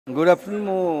Good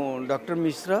afternoon, Dr.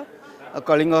 Mishra,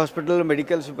 Kalinga Hospital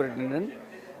Medical Superintendent.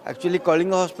 Actually,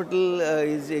 Kalinga Hospital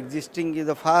is existing is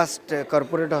the first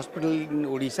corporate hospital in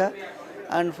Odisha,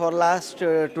 and for last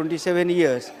 27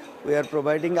 years we are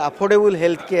providing affordable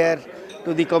health care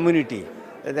to the community.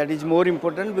 That is more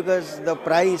important because the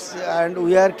price, and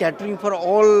we are catering for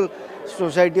all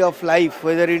society of life,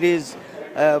 whether it is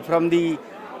from the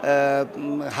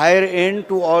higher end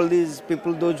to all these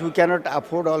people, those who cannot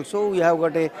afford also. We have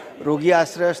got a Rogi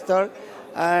Ashraya Sthal,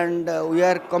 and we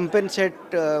are compensate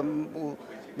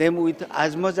them with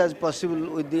as much as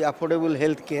possible with the affordable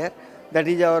health care. That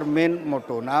is our main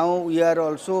motto. Now we are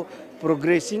also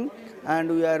progressing and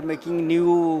we are making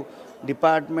new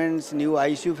departments, new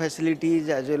ICU facilities,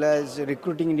 as well as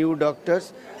recruiting new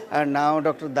doctors. And now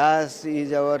Dr. Das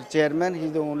is our chairman. He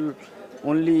is the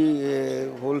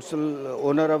only wholesale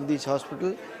owner of this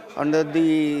hospital, under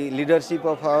the leadership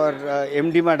of our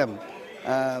MD Madam,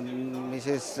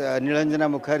 Mrs. Nilanjana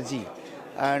Mukherjee,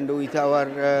 and with our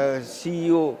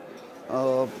CEO,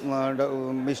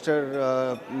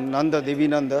 Mr. Nanda, Devi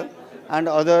Nanda, and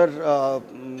other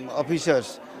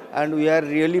officers. And we are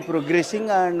really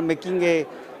progressing and making a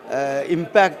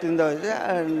impact in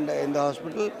the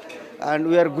hospital, and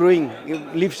we are growing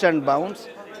leaps and bounds.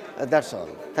 That's all.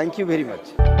 Thank you very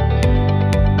much.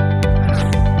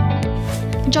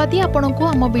 जदि आपंक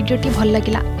आम भिडी भल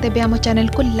लगा तेब आम channel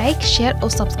को like, share और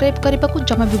subscribe करने को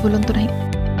जमा भी भूलु नहीं।